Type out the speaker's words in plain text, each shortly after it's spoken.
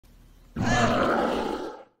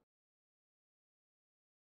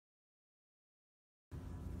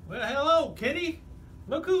Hello, Kitty.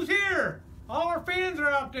 Look who's here. All our fans are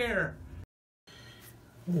out there.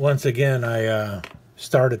 Once again, I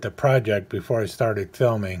started the project before I started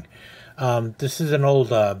filming. This is an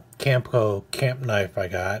old Camco camp knife I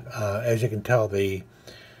got. As you can tell, the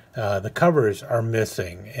covers are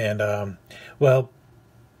missing. And, well,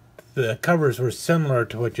 the covers were similar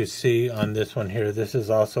to what you see on this one here. This is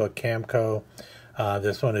also a Camco.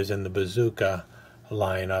 This one is in the bazooka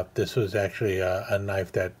lineup. This was actually a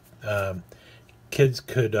knife that kids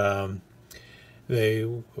could, they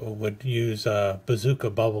would use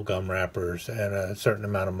bazooka bubblegum wrappers and a certain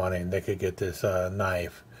amount of money, and they could get this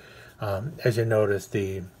knife. As you notice,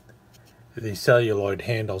 the celluloid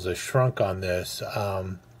handles are shrunk on this,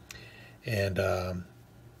 and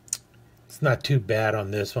it's not too bad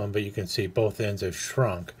on this one, but you can see both ends have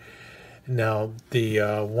shrunk. Now,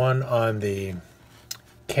 the one on the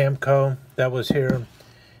Camco that was here,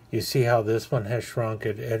 you see how this one has shrunk.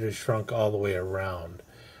 It has shrunk all the way around.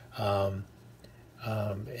 And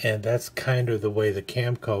that's kind of the way the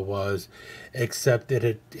Camco was, except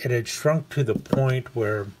it had shrunk to the point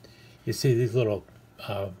where you see these little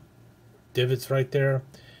divots right there.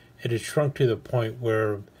 It had shrunk to the point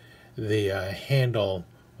where the handle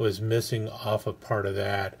was missing off a part of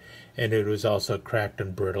that, and it was also cracked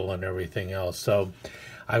and brittle and everything else. So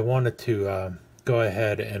I wanted to go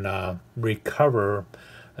ahead and recover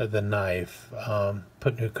the knife,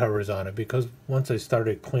 put new covers on it, because once I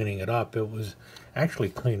started cleaning it up, it was actually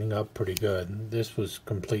cleaning up pretty good. This was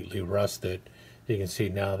completely rusted. You can see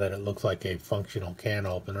now that it looks like a functional can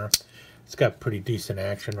opener. It's got pretty decent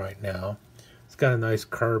action right now. It's got a nice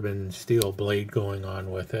carbon steel blade going on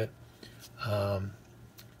with it.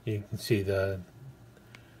 You can see the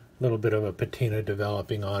little bit of a patina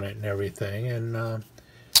developing on it and everything. And I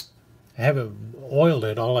haven't oiled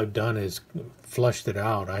it. All I've done is flushed it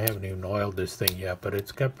out. I haven't even oiled this thing yet, but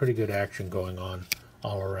it's got pretty good action going on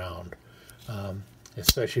all around.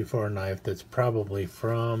 Especially for a knife that's probably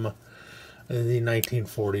from the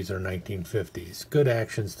 1940s or 1950s. Good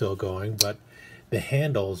action still going, but the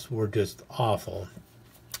handles were just awful.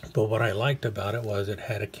 But what I liked about it was it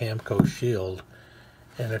had a Camco shield.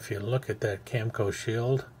 And if you look at that Camco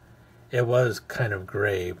shield, it was kind of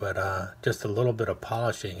gray, but just a little bit of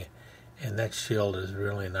polishing, and that shield is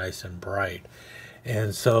really nice and bright.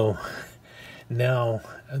 And so now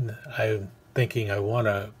I'm thinking I want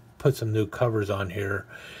to put some new covers on here,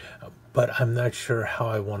 but I'm not sure how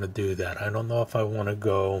I want to do that. I don't know if I want to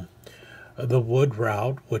go the wood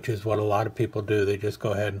route, which is what a lot of people do. They just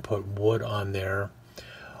go ahead and put wood on there.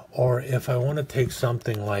 Or if I want to take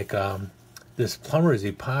something like this plumber's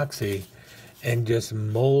epoxy and just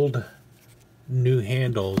mold new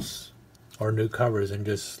handles or new covers and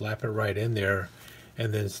just slap it right in there,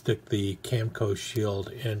 and then stick the Camco shield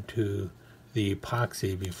into the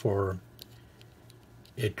epoxy before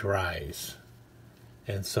it dries.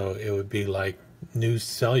 And so it would be like new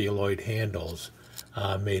celluloid handles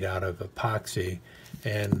made out of epoxy,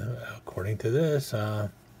 and according to this,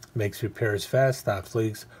 makes repairs fast, stops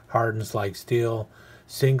leaks, hardens like steel,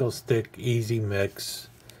 single stick, easy mix,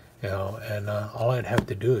 you know. And all I'd have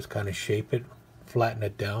to do is kind of shape it, flatten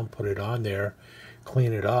it down, put it on there,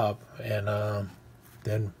 clean it up, and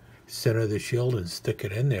then center the shield and stick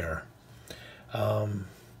it in there.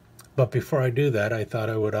 But before I do that, I thought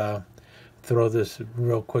I would throw this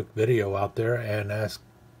real quick video out there and ask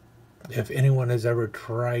if anyone has ever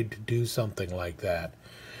tried to do something like that.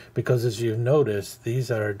 Because as you've noticed, these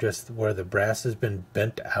are just where the brass has been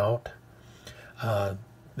bent out,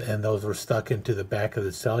 and those were stuck into the back of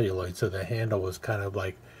the celluloid, so the handle was kind of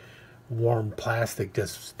like warm plastic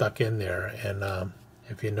just stuck in there. And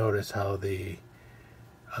if you notice how the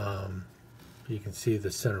you can see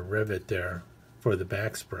the center rivet there for the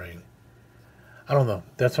back spring. I don't know,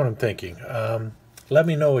 that's what I'm thinking. Let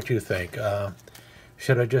me know what you think.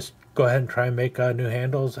 Should I just go ahead and try and make new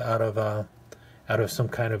handles out of some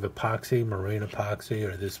kind of epoxy, marine epoxy,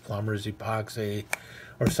 or this plumber's epoxy,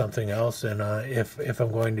 or something else? And if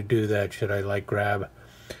I'm going to do that, should I like grab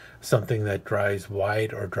something that dries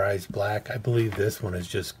white or dries black? I believe this one is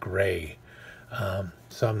just gray,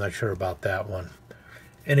 so I'm not sure about that one.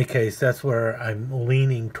 Any case, that's where I'm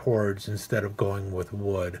leaning towards instead of going with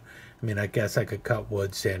wood. I mean, I guess I could cut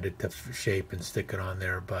wood, sand it to shape, and stick it on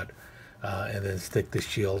there, but and then stick the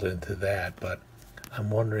shield into that. But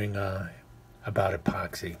I'm wondering about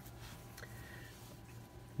epoxy.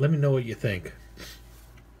 Let me know what you think.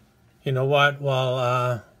 You know what?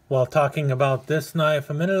 While talking about this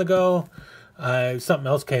knife a minute ago, something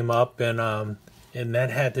else came up, and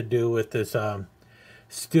that had to do with this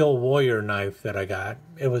Steel Warrior knife that I got.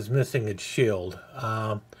 It was missing its shield.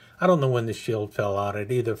 I don't know when the shield fell out.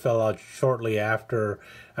 It either fell out shortly after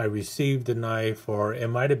I received the knife, or it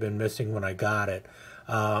might have been missing when I got it.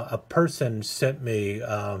 A person sent me,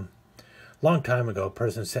 long time ago, a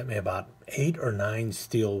person sent me about 8 or 9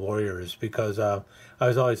 Steel Warriors, because I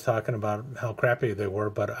was always talking about how crappy they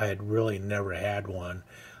were, but I had really never had one,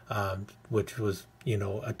 which was, you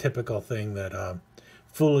know, a typical thing that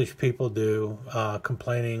foolish people do,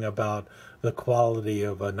 complaining about the quality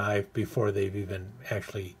of a knife before they've even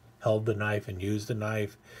actually held the knife and used the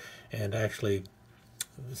knife. And actually,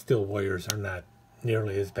 Steel Warriors are not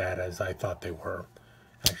nearly as bad as I thought they were.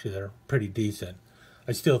 Actually, they're pretty decent.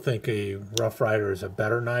 I still think a Rough Rider is a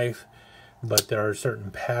better knife, but there are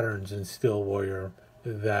certain patterns in Steel Warrior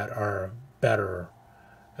that are better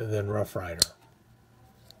than Rough Rider.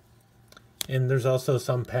 And there's also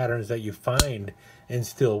some patterns that you find in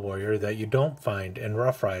Steel Warrior that you don't find in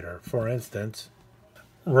Rough Rider. For instance,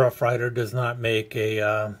 Rough Rider does not make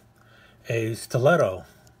a stiletto,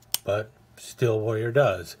 but Steel Warrior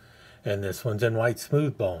does. And this one's in white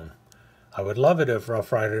smooth bone. I would love it if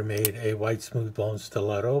Rough Rider made a white smooth bone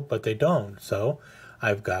stiletto, but they don't. So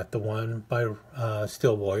I've got the one by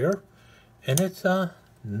Steel Warrior, and it's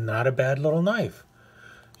not a bad little knife,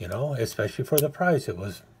 you know, especially for the price. It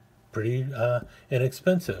was pretty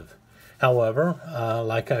inexpensive. However,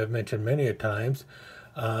 like I've mentioned many a times,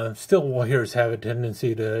 Steel Warriors have a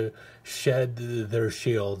tendency to shed their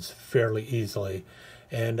shields fairly easily,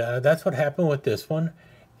 and that's what happened with this one.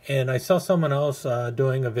 And I saw someone else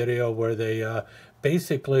doing a video where they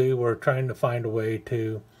basically were trying to find a way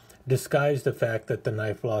to disguise the fact that the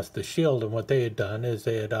knife lost the shield. And what they had done is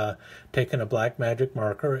they had taken a black magic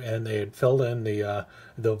marker and they had filled in the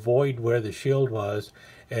void where the shield was,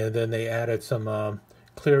 and then they added some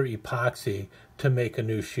clear epoxy to make a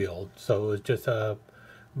new shield. So it was just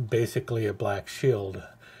basically a black shield.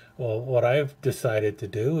 Well, what I've decided to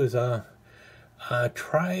do is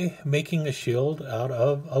try making a shield out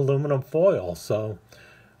of aluminum foil. So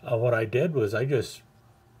what I did was I just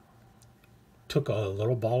took a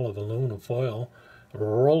little ball of aluminum foil,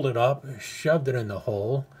 rolled it up, shoved it in the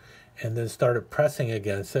hole, and then started pressing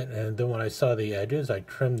against it. And then when I saw the edges, I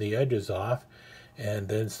trimmed the edges off and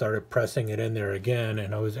then started pressing it in there again.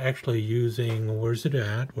 And I was actually using, where's it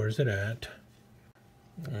at?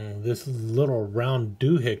 This little round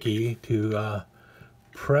doohickey to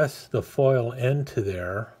press the foil into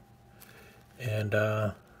there. And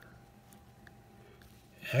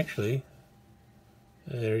actually,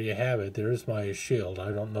 there you have it. There's my shield.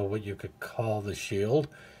 I don't know what you could call the shield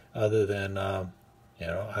other than, you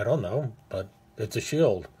know, I don't know, but it's a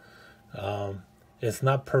shield. It's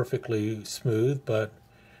not perfectly smooth, but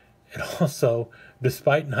it also,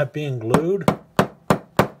 despite not being glued,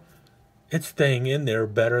 it's staying in there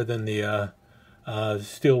better than the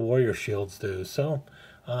Steel Warrior shields do. So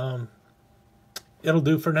it'll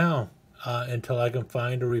do for now until I can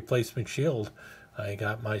find a replacement shield. I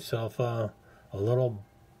got myself a little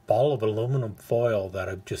ball of aluminum foil that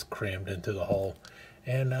I've just crammed into the hole.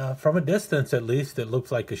 And from a distance, at least, it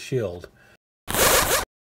looks like a shield.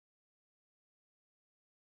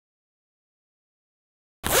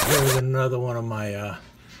 Here's another one of my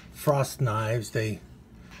frost knives.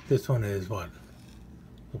 This one is what?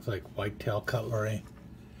 Looks like whitetail cutlery.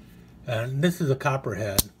 And this is a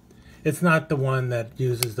copperhead. It's not the one that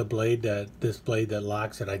uses the blade this blade that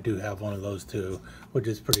locks it. I do have one of those too, which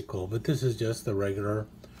is pretty cool. But this is just the regular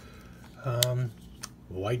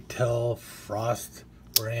whitetail frost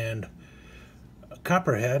brand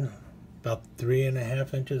copperhead, about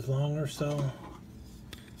 3.5 inches long or so.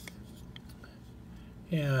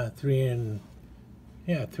 Yeah,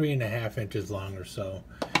 3.5 inches long or so.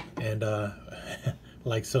 And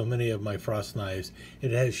like so many of my frost knives, it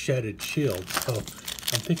has shedded shield. So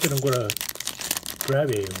I'm thinking I'm going to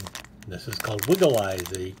grab this is called Wiggle Eyes,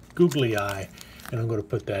 a googly eye, and I'm going to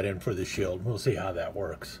put that in for the shield. We'll see how that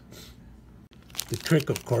works. The trick,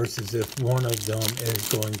 of course, is if one of them is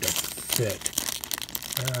going to fit.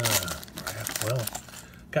 Well,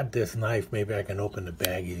 got this knife. Maybe I can open the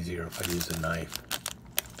bag easier if I use a knife.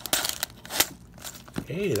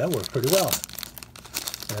 Hey, that worked pretty well.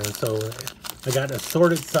 And so I got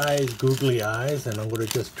assorted size googly eyes, and I'm going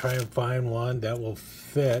to just try and find one that will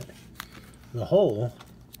fit the hole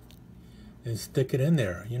and stick it in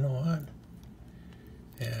there. You know what?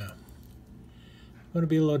 Yeah. Going to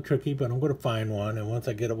be a little tricky, but I'm going to find one, and once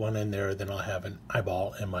I get one in there, then I'll have an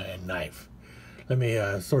eyeball in my knife. Let me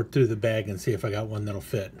sort through the bag and see if I got one that'll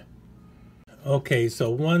fit. Okay, so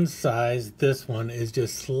one size, this one is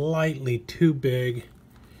just slightly too big,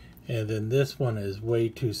 and then this one is way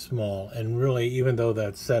too small. And really, even though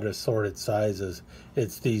that set assorted sizes,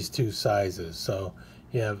 it's these two sizes. So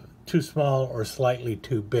you have too small or slightly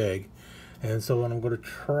too big. And so what I'm going to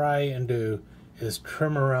try and do is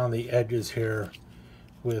trim around the edges here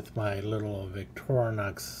with my little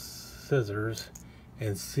Victorinox scissors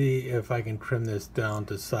and see if I can trim this down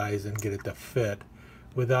to size and get it to fit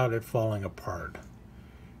without it falling apart.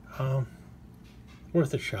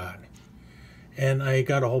 Worth a shot. And I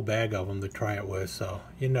got a whole bag of them to try it with, so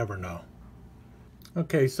you never know.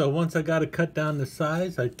 Okay, so once I got it cut down to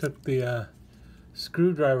size, I took the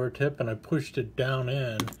screwdriver tip and I pushed it down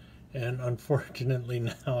in, and unfortunately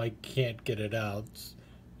now I can't get it out,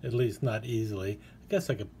 at least not easily. I guess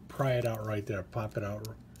I could pry it out right there, pop it out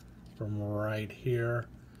from right here,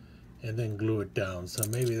 and then glue it down. So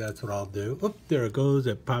maybe that's what I'll do. Oop, there it goes,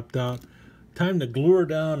 it popped out. Time to glue her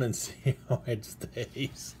down and see how it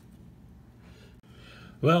stays.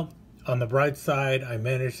 Well, on the bright side, I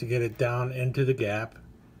managed to get it down into the gap.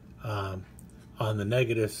 On the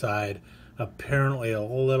negative side, apparently a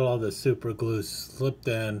little of the super glue slipped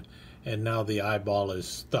in, and now the eyeball is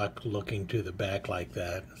stuck looking to the back like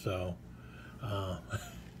that. So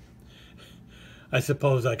I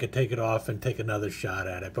suppose I could take it off and take another shot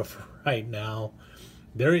at it, but for right now,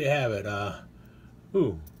 there you have it.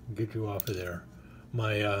 Ooh, get you off of there.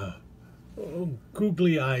 My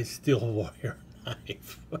googly eye steel warrior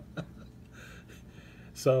knife.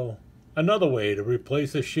 So another way to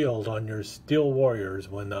replace a shield on your steel warriors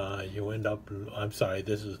when you end up, I'm sorry,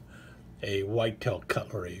 this is a whitetail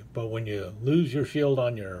cutlery, but when you lose your shield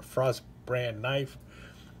on your Frost brand knife,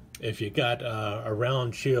 if you got a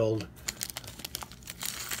round shield,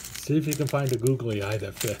 see if you can find a googly eye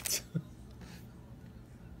that fits.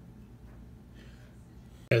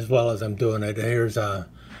 As well as I'm doing it, here's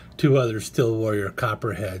two other Steel Warrior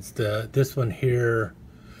copperheads. This one here,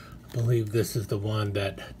 I believe this is the one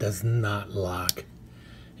that does not lock.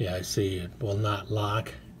 Yeah, I see it will not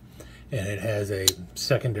lock, and it has a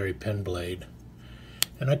secondary pin blade.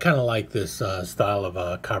 And I kind of like this style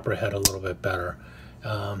of copperhead a little bit better.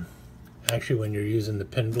 Actually, when you're using the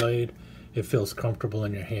pin blade, it feels comfortable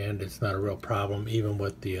in your hand. It's not a real problem, even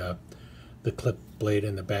with the clip blade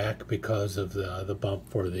in the back, because of the bump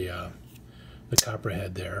for the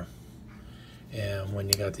copperhead there. And when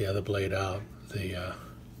you got the other blade out,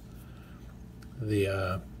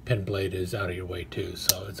 the pin blade is out of your way too,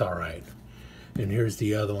 so it's all right. And here's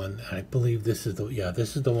the other one. I believe this is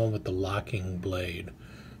this is the one with the locking blade.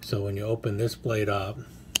 So when you open this blade up,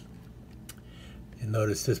 you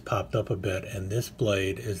notice this popped up a bit, and this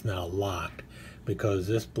blade is now locked because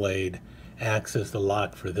this blade acts as the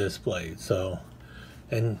lock for this blade. So,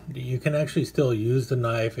 and you can actually still use the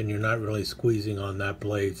knife, and you're not really squeezing on that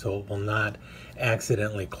blade, so it will not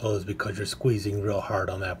accidentally close because you're squeezing real hard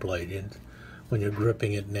on that blade. And when you're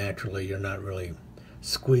gripping it naturally, you're not really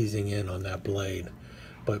squeezing in on that blade.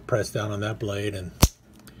 But press down on that blade and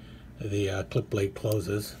the clip blade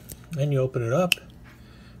closes, and you open it up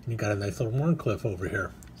and you got a nice little Wharncliffe over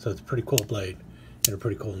here. So it's a pretty cool blade and a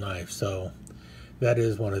pretty cool knife. So that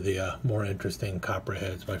is one of the more interesting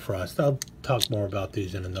copperheads by Frost. I'll talk more about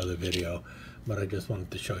these in another video, but I just wanted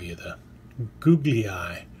to show you the googly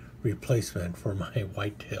eye replacement for my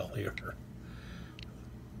whitetail here.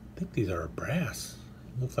 I think these are brass.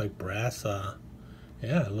 It looks like brass.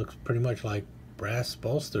 Yeah, it looks pretty much like brass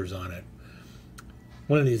bolsters on it.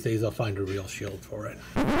 One of these days I'll find a real shield for it.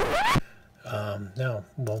 Now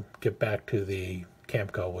we'll get back to the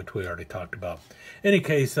Camco, which we already talked about. In any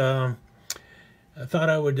case, I thought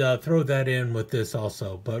I would throw that in with this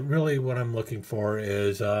also, but really what I'm looking for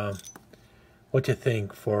is what you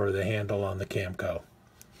think for the handle on the Camco.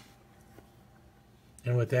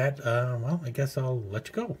 And with that, well, I guess I'll let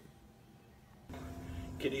you go.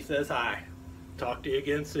 Kitty says hi. Talk to you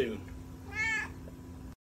again soon.